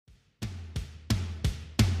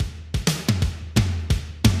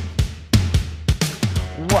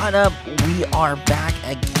What up? We are back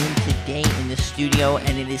again today in the studio,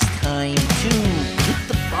 and it is time to get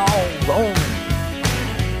the ball rolling.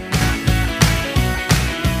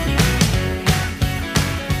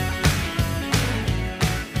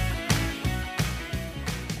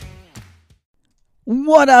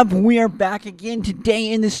 What up? We are back again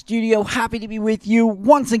today in the studio. Happy to be with you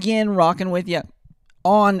once again, rocking with you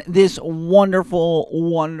on this wonderful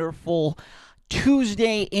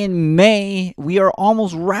Tuesday in May. We are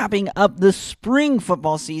almost wrapping up the spring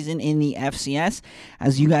football season in the FCS.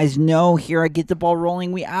 As you guys know, here at Get the Ball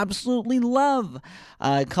Rolling, we absolutely love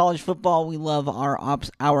college football. We love our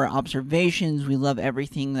observations. We love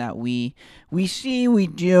everything that we see, we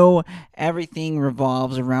do. Everything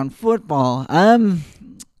revolves around football. Kind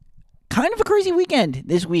of a crazy weekend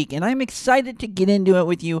this week, and I'm excited to get into it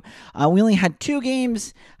with you. We only had 2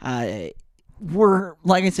 games. We're,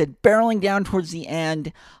 like I said, barreling down towards the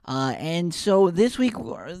end, and so this week,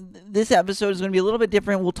 this episode is going to be a little bit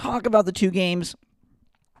different. We'll talk about the 2 games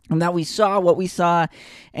and that we saw, what we saw,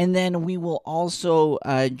 and then we will also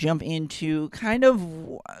jump into kind of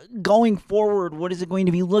going forward, what is it going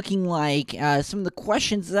to be looking like, some of the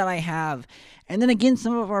questions that I have, and then again,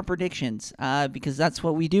 some of our predictions, because that's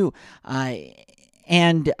what we do.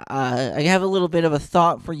 And I have a little bit of a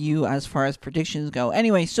thought for you as far as predictions go.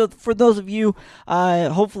 Anyway, so for those of you,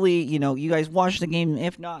 hopefully, you guys watched the game.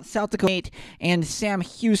 If not, South Dakota State and Sam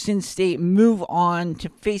Houston State move on to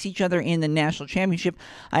face each other in the national championship.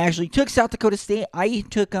 I actually took South Dakota State. I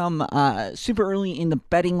took them super early in the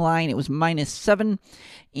betting line. It was -7,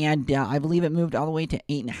 and I believe it moved all the way to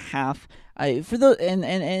 8.5. For those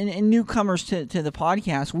and newcomers to the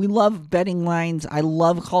podcast, we love betting lines. I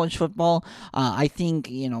love college football. I think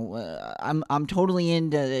I'm totally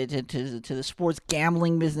into the sports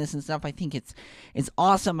gambling business and stuff. I think it's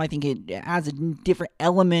awesome. I think it adds a different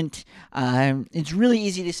element. It's really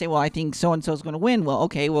easy to say, well, I think so and so is going to win. Well,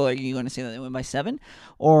 okay. Well, are you going to say that they win by 7,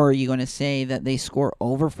 or are you going to say that they score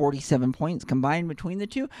over 47 points combined between the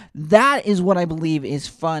two? That is what I believe is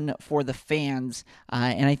fun for the fans,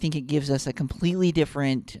 and I think it gives us a completely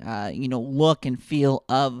different, look and feel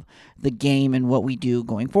of the game and what we do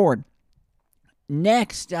going forward.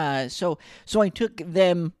 Next, so I took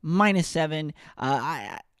them -7.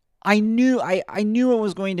 I knew it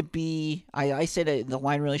was going to be. I said the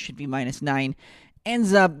line really should be -9.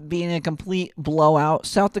 Ends up being a complete blowout.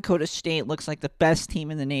 South Dakota State looks like the best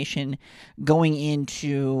team in the nation going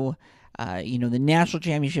into the national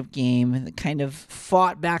championship game, kind of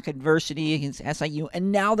fought back adversity against SIU,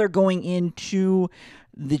 and now they're going into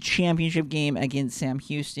the championship game against Sam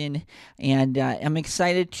Houston, and I'm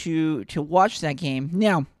excited to watch that game.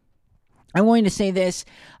 Now, I'm going to say this,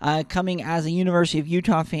 coming as a University of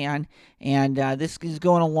Utah fan, and this is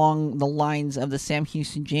going along the lines of the Sam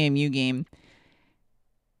Houston JMU game.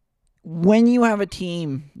 When you have a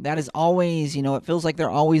team that is always, it feels like they're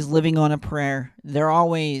always living on a prayer. They're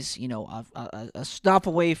always, a stop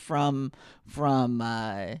away from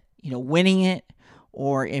winning it,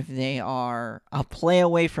 or if they are a play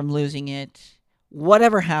away from losing it.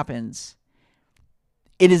 Whatever happens,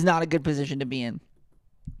 it is not a good position to be in.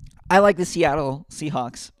 I like the Seattle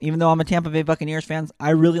Seahawks. Even though I'm a Tampa Bay Buccaneers fan,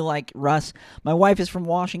 I really like Russ. My wife is from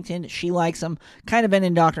Washington. She likes him. Kind of been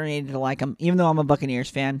indoctrinated to like him, even though I'm a Buccaneers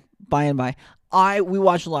fan. By and by, we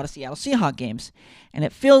watch a lot of Seattle Seahawks games, and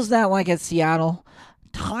it feels that like at Seattle,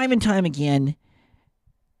 time and time again,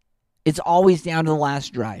 it's always down to the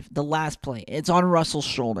last drive, the last play. It's on Russell's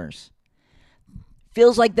shoulders.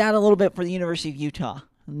 Feels like that a little bit for the University of Utah.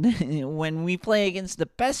 When we play against the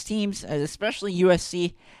best teams, especially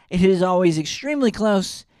USC, it is always extremely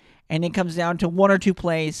close, and it comes down to 1 or 2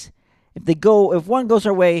 plays. If one goes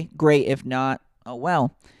our way, great. If not, oh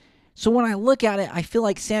well. So when I look at it, I feel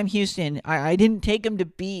like Sam Houston, I didn't take him to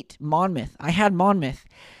beat Monmouth. I had Monmouth.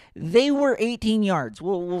 They were 18 yards.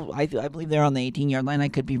 Well, I believe they're on the 18-yard line. I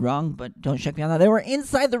could be wrong, but don't check me on that. They were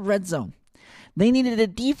inside the red zone. They needed a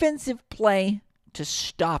defensive play to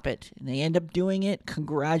stop it, and they end up doing it.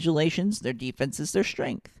 Congratulations. Their defense is their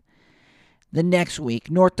strength. The next week,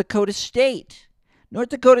 North Dakota State. North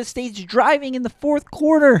Dakota State's driving in the 4th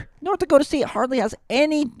quarter. North Dakota State hardly has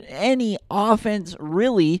any offense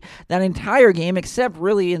really that entire game, except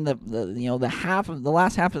really in the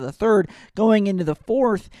last half of the 3rd, going into the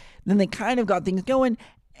 4th. Then they kind of got things going,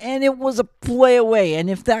 and it was a play away. And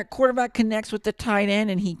if that quarterback connects with the tight end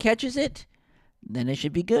and he catches it, then it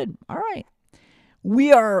should be good. All right,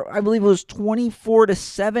 we are, I believe it was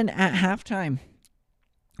 24-7 at halftime.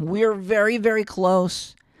 We are very, very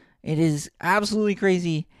close. It is absolutely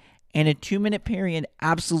crazy. and a 2-minute period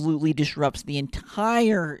absolutely disrupts the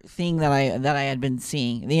entire thing that I had been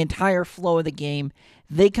seeing, the entire flow of the game.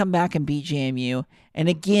 They come back and beat JMU, and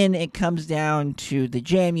again it comes down to the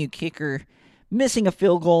JMU kicker missing a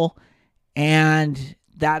field goal, and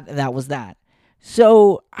that was that.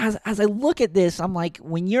 So as I look at this, I'm like,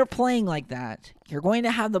 when you're playing like that, you're going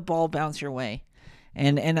to have the ball bounce your way.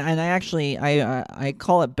 And I actually I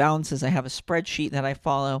call it bounces. I have a spreadsheet that I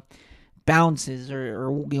follow, bounces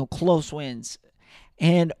or close wins,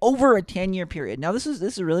 and over a 10-year period. Now this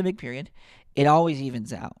is a really big period. It always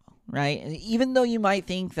evens out, right? And even though you might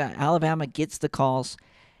think that Alabama gets the calls,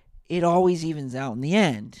 it always evens out in the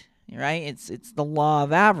end, right? It's the law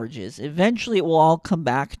of averages. Eventually, it will all come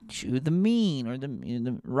back to the mean or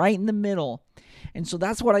the right in the middle, and so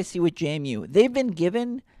that's what I see with JMU. They've been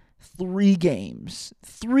given 3 games,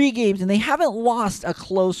 and they haven't lost a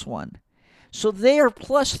close one. So they are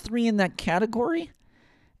 +3 in that category,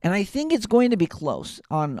 and I think it's going to be close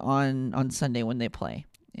on Sunday when they play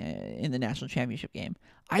in the national championship game.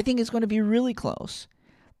 I think it's going to be really close.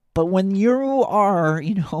 But when you are,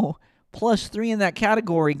 +3 in that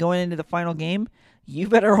category going into the final game, you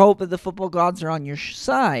better hope that the football gods are on your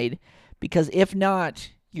side, because if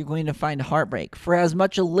not, you're going to find heartbreak. For as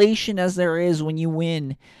much elation as there is when you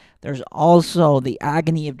win, there's also the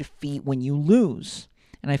agony of defeat when you lose.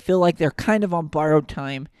 And I feel like they're kind of on borrowed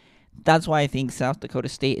time. That's why I think South Dakota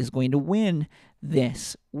State is going to win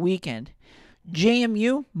this weekend.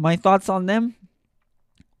 JMU, my thoughts on them.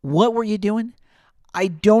 What were you doing? I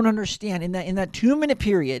don't understand. In that 2-minute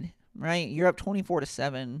period, right? You're up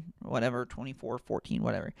 24-7, whatever, 24-14,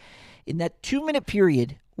 whatever. In that 2-minute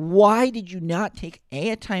period, why did you not take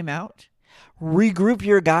a timeout, regroup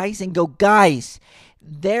your guys, and go, guys,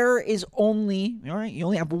 there is only, all right, you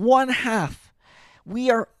only have one half. We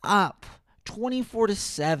are up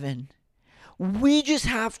 24-7. We just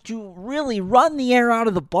have to really run the air out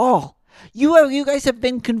of the ball. You guys have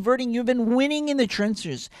been converting. You've been winning in the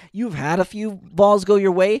trenches. You've had a few balls go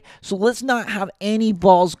your way, so let's not have any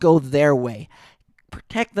balls go their way.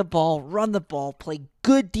 Protect the ball, run the ball, play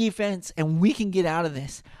good defense, and we can get out of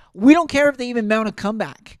this. We don't care if they even mount a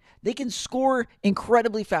comeback. They can score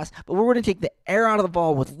incredibly fast, but we're going to take the air out of the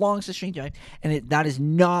ball with long sustained drive, and that is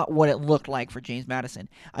not what it looked like for James Madison.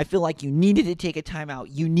 I feel like you needed to take a timeout.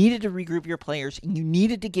 You needed to regroup your players, and you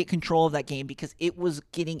needed to get control of that game because it was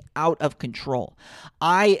getting out of control.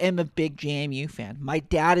 I am a big JMU fan. My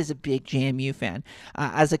dad is a big JMU fan.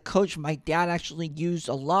 As a coach, my dad actually used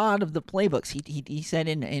a lot of the playbooks. He said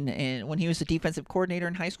in when he was a defensive coordinator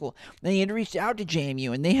in high school, then he had reached out to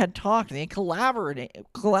JMU, and they had talked, they had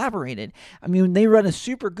collaborated. I mean, they run a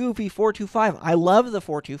super goofy 4-2-5. I love the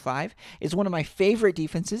 4-2-5. It's one of my favorite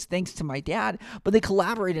defenses, thanks to my dad. But they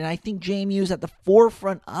collaborated, and I think JMU is at the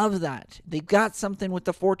forefront of that. They've got something with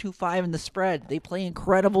the 4-2-5 and the spread. They play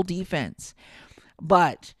incredible defense.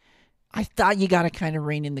 But I thought you got to kind of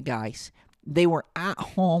rein in the guys. They were at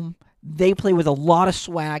home. They play with a lot of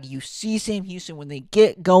swag. You see Sam Houston, when they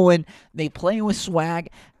get going, they play with swag.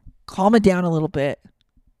 Calm it down a little bit.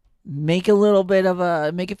 Make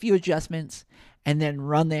a few adjustments, and then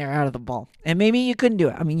run the air out of the ball. And maybe you couldn't do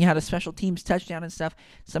it. I mean, you had a special teams touchdown and stuff.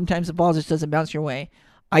 Sometimes the ball just doesn't bounce your way.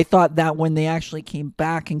 I thought that when they actually came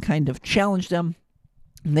back and kind of challenged them,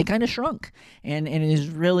 they kind of shrunk. And it is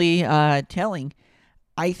really telling.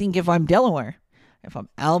 I think if I'm Delaware, if I'm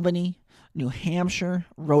Albany, New Hampshire,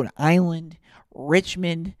 Rhode Island,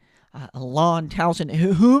 Richmond, Alon, Towson,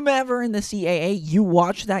 whomever in the CAA, you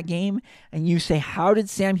watch that game and you say, how did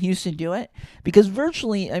Sam Houston do it? Because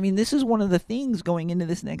virtually, I mean, this is one of the things going into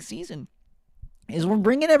this next season, is we're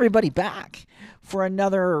bringing everybody back for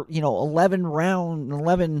another, 11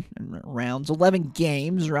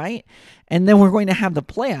 games, right? And then we're going to have the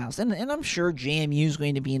playoffs. And I'm sure JMU is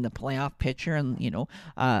going to be in the playoff picture. And,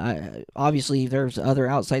 obviously there's other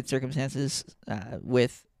outside circumstances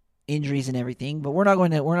with injuries and everything, but we're not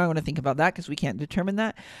going to think about that because we can't determine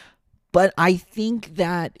that. But I think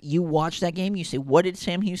that you watch that game, you say, what did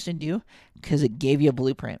Sam Houston do? Because it gave you a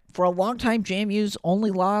blueprint. For a long time, JMU's only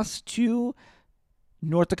lost to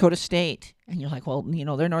North Dakota State. And you're like, well,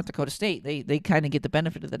 they're North Dakota State. They kind of get the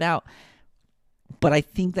benefit of the doubt. But I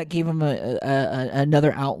think that gave them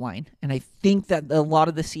another outline. And I think that a lot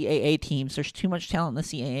of the CAA teams, there's too much talent in the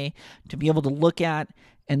CAA to be able to look at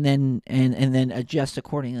and then adjust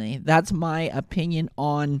accordingly. That's my opinion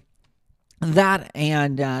on that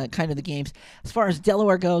and kind of the games. As far as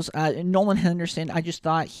Delaware goes, Nolan Henderson, I just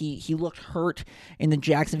thought he looked hurt in the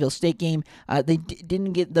Jacksonville State game. They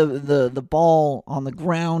didn't get the ball on the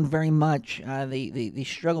ground very much. They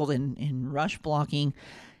struggled in rush blocking.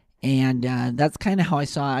 And that's kind of how I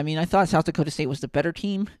saw it. I mean, I thought South Dakota State was the better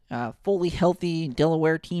team. Fully healthy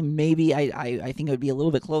Delaware team, maybe. I think it would be a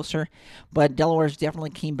little bit closer. But Delaware's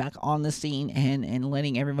definitely came back on the scene and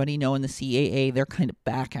letting everybody know in the CAA they're kind of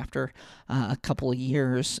back after a couple of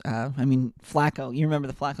years. I mean, Flacco, you remember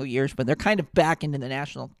the Flacco years, but they're kind of back into the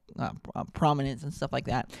national prominence and stuff like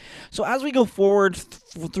that. So as we go forward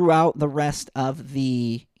throughout the rest of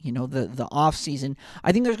the off season,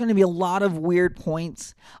 I think there's going to be a lot of weird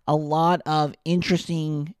points, a lot of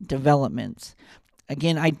interesting developments.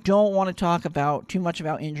 Again, I don't want to talk about too much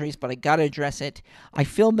about injuries, but I got to address it. I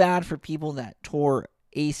feel bad for people that tore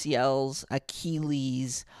ACLs,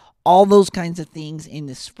 Achilles, all those kinds of things in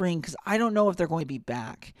the spring, because I don't know if they're going to be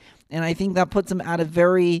back. And I think that puts them at a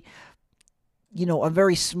very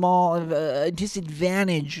small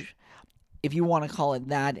disadvantage, if you want to call it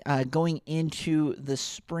that, going into the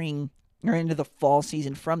spring or into the fall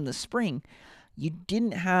season from the spring. You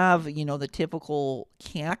didn't have, the typical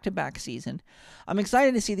back-to-back season. I'm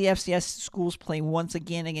excited to see the FCS schools play once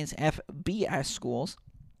again against FBS schools.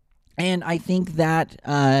 And I think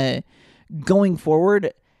that going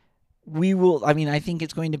forward, I think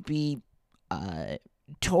it's going to be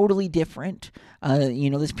totally different.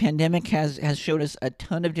 This pandemic has showed us a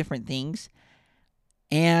ton of different things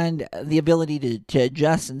and the ability to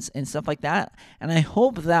adjust and stuff like that. And I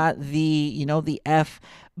hope that the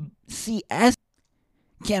FCS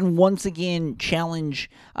can once again challenge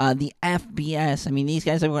the FBS. I mean, these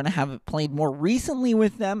guys are going to have played more recently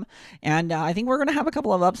with them, and I think we're going to have a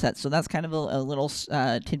couple of upsets, so that's kind of a little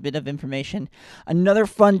tidbit of information. Another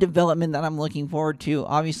fun development that I'm looking forward to,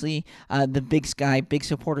 obviously, the Big Sky, big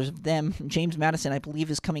supporters of them. James Madison, I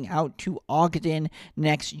believe, is coming out to Ogden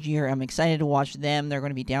next year. I'm excited to watch them. They're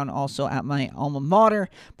going to be down also at my alma mater,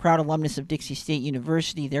 proud alumnus of Dixie State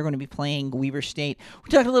University. They're going to be playing Weber State.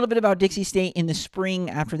 We talked a little bit about Dixie State in the spring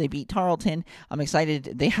after they beat Tarleton. I'm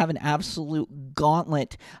excited. They have an absolute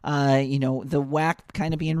gauntlet. The WAC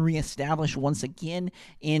kind of being reestablished once again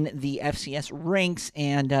in the FCS ranks,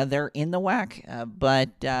 and they're in the WAC.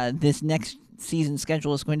 But this next season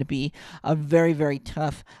schedule is going to be a very, very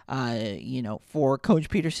tough, for Coach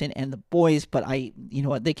Peterson and the boys. But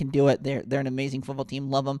they can do it. They're an amazing football team.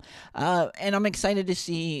 Love them. And I'm excited to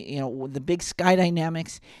see, the Big Sky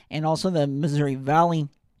dynamics and also the Missouri Valley.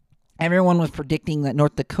 Everyone was predicting that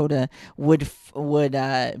North Dakota would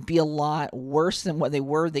be a lot worse than what they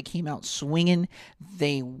were. They came out swinging.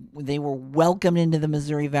 They were welcomed into the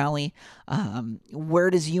Missouri Valley. Where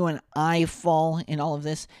does UNI fall in all of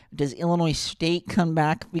this? Does Illinois State come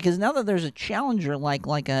back? Because now that there's a challenger like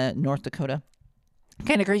North Dakota,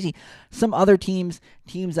 kind of crazy. Some other teams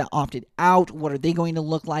that opted out, what are they going to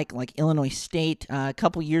look like Illinois State? A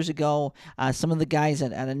couple years ago, some of the guys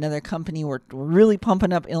at another company were really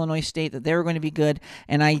pumping up Illinois State, that they were going to be good,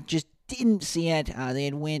 and I just didn't see it. They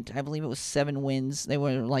had went, I believe it was 7 wins. They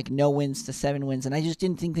were no wins to 7 wins, and I just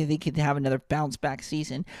didn't think that they could have another bounce back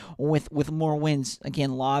season with more wins.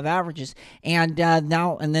 Again, law of averages. And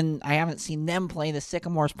then I haven't seen them play. The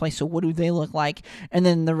Sycamores play. So what do they look like? And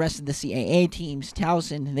then the rest of the CAA teams,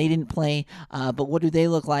 Towson, they didn't play. But what do they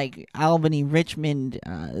look like? Albany, Richmond,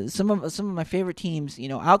 some of my favorite teams,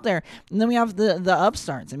 out there. And then we have the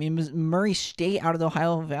upstarts. I mean, Murray State out of the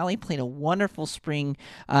Ohio Valley played a wonderful spring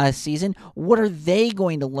season. What are they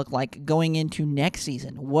going to look like going into next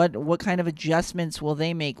season? What kind of adjustments will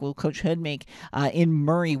they make? Will Coach Hood make in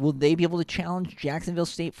Murray? Will they be able to challenge Jacksonville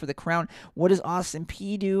State for the crown? What does Austin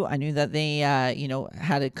Peay do? I knew that they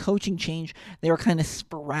had a coaching change. They were kind of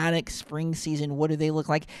sporadic spring season. What do they look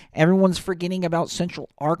like? Everyone's forgetting about Central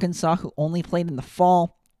Arkansas, who only played in the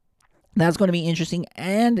fall. That's going to be interesting.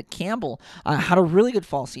 And Campbell had a really good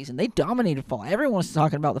fall season. They dominated fall. Everyone was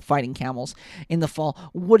talking about the Fighting Camels in the fall.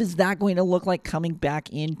 What is that going to look like coming back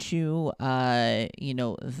into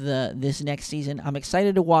this next season? I'm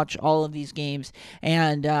excited to watch all of these games,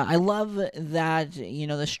 and I love that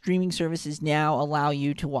the streaming services now allow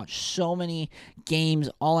you to watch so many games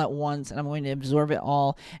all at once, and I'm going to absorb it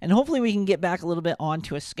all. And hopefully we can get back a little bit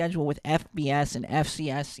onto a schedule with FBS and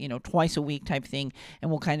FCS, twice a week type thing,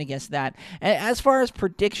 and we'll kind of guess that. As far as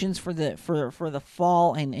predictions for the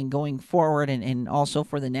fall and going forward, and also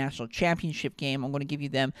for the national championship game, I'm going to give you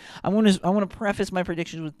them. I want to preface my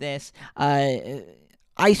predictions with this.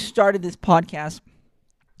 I started this podcast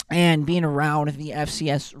and being around the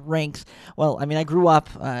FCS ranks. Well, I mean, I grew up,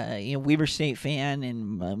 Weber State fan,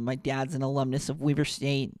 and my dad's an alumnus of Weber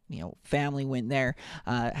State. Family went there.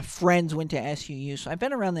 Friends went to SUU, so I've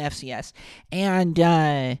been around the FCS, and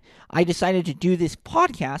I decided to do this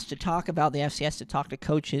podcast to talk about the FCS, to talk to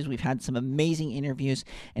coaches. We've had some amazing interviews,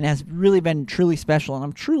 and it has really been truly special, and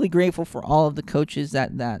I'm truly grateful for all of the coaches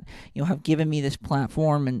that have given me this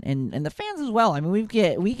platform, and the fans as well. I mean, we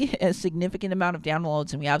get a significant amount of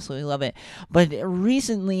downloads, and we absolutely love it. But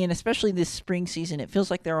recently, and especially this spring season, it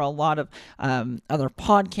feels like there are a lot of other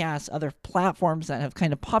podcasts, other platforms that have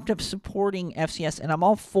kind of popped up supporting FCS, and I'm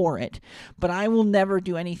all for it. But I will never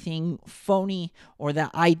do anything phony or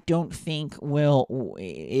that I don't think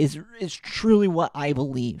is truly what I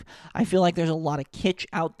believe. I feel like there's a lot of kitsch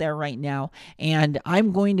out there right now, and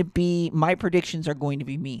my predictions are going to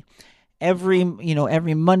be me. Every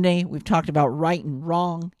Monday we've talked about right and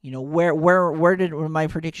wrong. Were my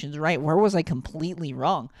predictions right? Where was I completely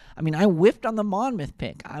wrong? I mean, I whiffed on the Monmouth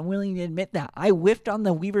pick. I'm willing to admit that. I whiffed on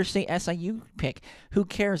the Weber State SIU pick. Who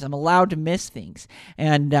cares? I'm allowed to miss things.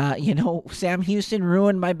 And Sam Houston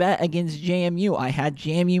ruined my bet against JMU. I had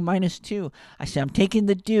JMU -2. I said I'm taking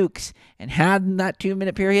the Dukes, and had in that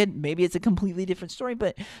 2-minute period, maybe it's a completely different story.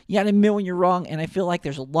 But you got to admit when you're wrong, and I feel like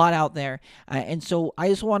there's a lot out there. And so I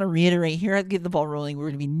just want to reiterate. Here at Get the Ball Rolling, we're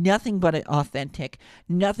going to be nothing but authentic,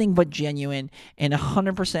 nothing but genuine, and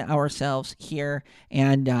 100% ourselves here.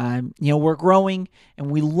 And, we're growing,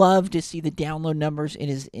 and we love to see the download numbers. It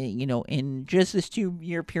is, in just this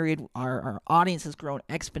 2-year period, our audience has grown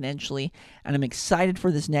exponentially, and I'm excited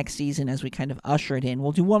for this next season as we kind of usher it in.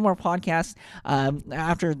 We'll do one more podcast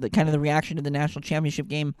after the reaction to the national championship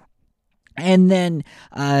game. And then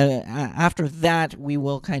after that, we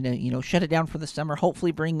will kind of, shut it down for the summer,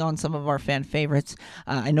 hopefully bring on some of our fan favorites.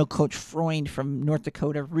 I know Coach Freund from North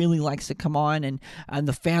Dakota really likes to come on, and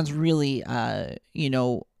the fans really,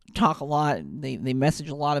 talk a lot. They message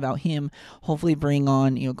a lot about him. Hopefully bring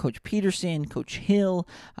on Coach Peterson, Coach Hill,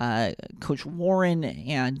 Coach Warren,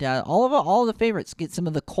 and all of the favorites. Get some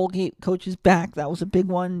of the Colgate coaches back. That was a big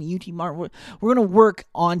one. UT Martin. We're going to work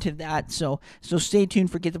onto that. So stay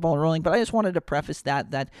tuned for Get the Ball Rolling. But I just wanted to preface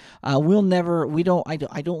that I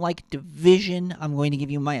don't like division. I'm going to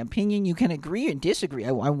give you my opinion. You can agree and disagree.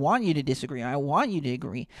 I want you to disagree. I want you to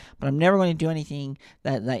agree. But I'm never going to do anything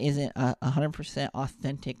that isn't 100%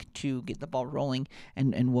 authentic to Get the Ball Rolling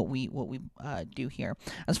and what we do here.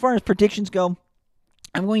 As far as predictions go,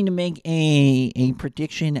 I'm going to make a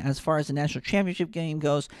prediction as far as the national championship game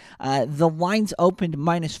goes. The line's opened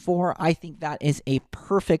 -4. I think that is a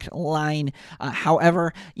perfect line.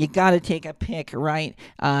 However, you got to take a pick, right?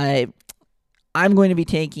 I'm going to be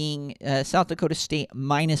taking South Dakota State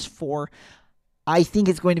 -4. I think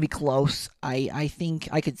it's going to be close. I think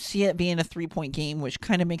I could see it being a 3-point game, which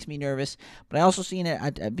kind of makes me nervous, but I also see it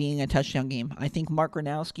at being a touchdown game. I think Mark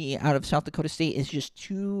Gronowski out of South Dakota State is just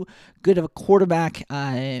too good of a quarterback.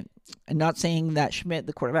 I'm not saying that Schmidt,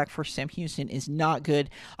 the quarterback for Sam Houston, is not good.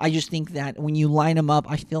 I just think that when you line them up,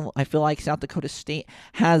 I feel like South Dakota State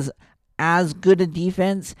has as good a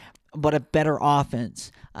defense, but a better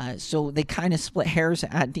offense. So they kind of split hairs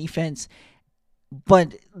at defense.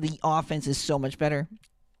 But the offense is so much better.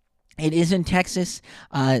 It is in Texas.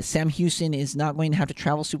 Sam Houston is not going to have to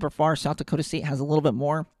travel super far. South Dakota State has a little bit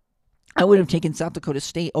more. I would have taken South Dakota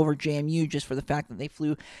State over JMU just for the fact that they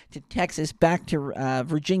flew to Texas, back to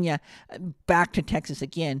Virginia, back to Texas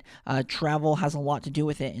again. Travel has a lot to do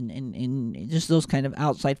with it, and just those kind of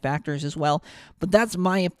outside factors as well. But that's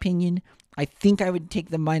my opinion. I think I would take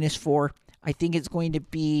the -4. I think it's going to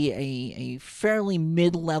be a fairly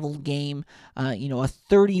mid-level game, a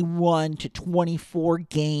 31-24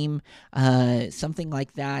 game, something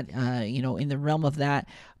like that, in the realm of that.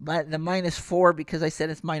 But the -4, because I said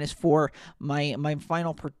it's -4, my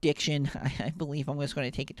final prediction, I believe I'm just going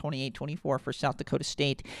to take it 28-24 for South Dakota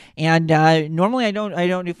State. And normally I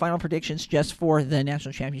don't do final predictions just for the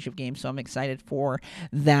national championship game, so I'm excited for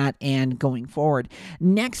that and going forward.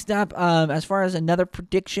 Next up, as far as another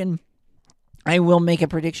prediction, I will make a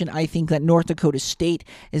prediction. I think that North Dakota State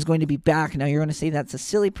is going to be back. Now, you're going to say that's a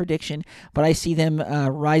silly prediction, but I see them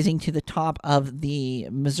rising to the top of the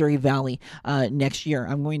Missouri Valley next year.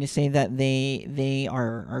 I'm going to say that they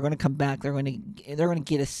are going to come back. They're going to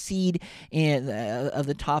get a seed of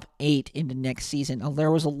the top 8 into next season.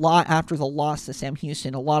 There was a lot after the loss to Sam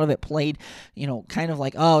Houston. A lot of it played, kind of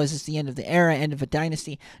like, oh, is this the end of the era, end of a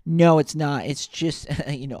dynasty? No, it's not. It's just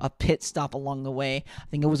a pit stop along the way. I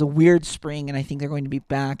think it was a weird spring, and I think they're going to be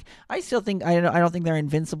back. I still think I don't think they're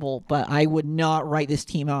invincible, but I would not write this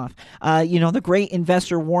team off. The great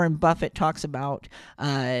investor Warren Buffett talks about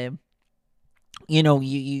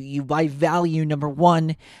you buy value, number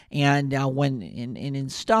one, and when in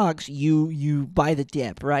stocks, you buy the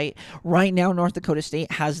dip. Right now, North Dakota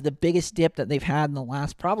State has the biggest dip that they've had in the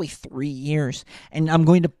last probably 3 years, and I'm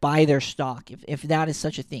going to buy their stock if that is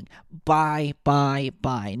such a thing. Buy.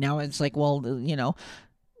 Now it's like, well,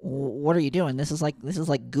 what are you doing? This is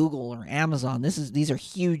like Google or Amazon. These are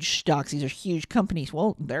huge stocks. These are huge companies.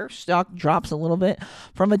 Well, their stock drops a little bit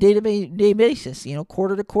from a day-to-day basis,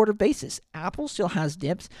 quarter-to-quarter basis. Apple still has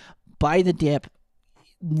dips. Buy the dip.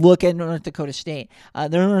 Look at North Dakota State. I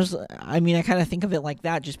kind of think of it like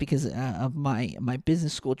that just because of my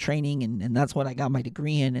business school training, and that's what I got my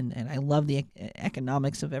degree in, and I love the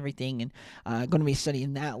economics of everything, and I'm going to be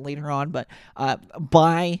studying that later on. But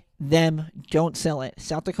buy them, don't sell it.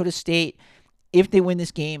 South Dakota State, if they win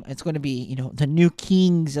this game, it's going to be, the new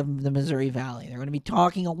kings of the Missouri Valley. They're going to be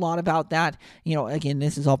talking a lot about that. Again,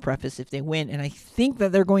 this is all preface if they win, and I think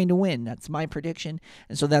that they're going to win. That's my prediction,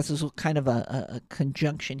 and so that's just kind of a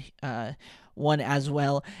conjunction one as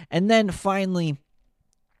well. And then finally,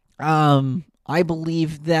 I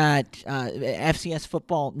believe that FCS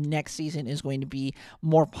football next season is going to be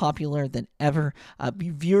more popular than ever.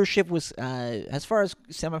 Viewership was, as far as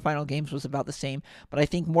semifinal games, was about the same, but I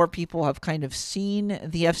think more people have kind of seen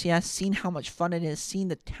the FCS, seen how much fun it is, seen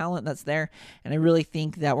the talent that's there, and I really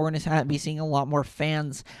think that we're going to be seeing a lot more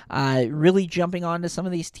fans really jumping onto some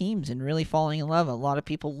of these teams and really falling in love. A lot of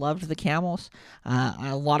people loved the Camels.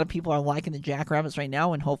 A lot of people are liking the Jackrabbits right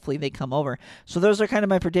now, and hopefully they come over. So those are kind of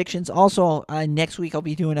my predictions. Also, next week I'll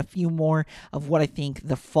be doing a few more of what I think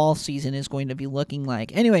the fall season is going to be looking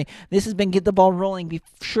like. Anyway, this has been Get the Ball Rolling. Be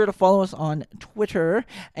sure to follow us on Twitter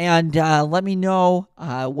and let me know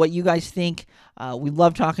what you guys think. We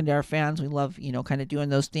love talking to our fans. We love, kind of doing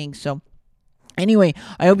those things. So anyway,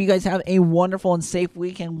 I hope you guys have a wonderful and safe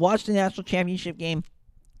weekend. Watch the national championship game.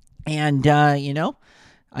 And,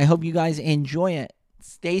 I hope you guys enjoy it.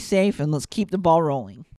 Stay safe and let's keep the ball rolling.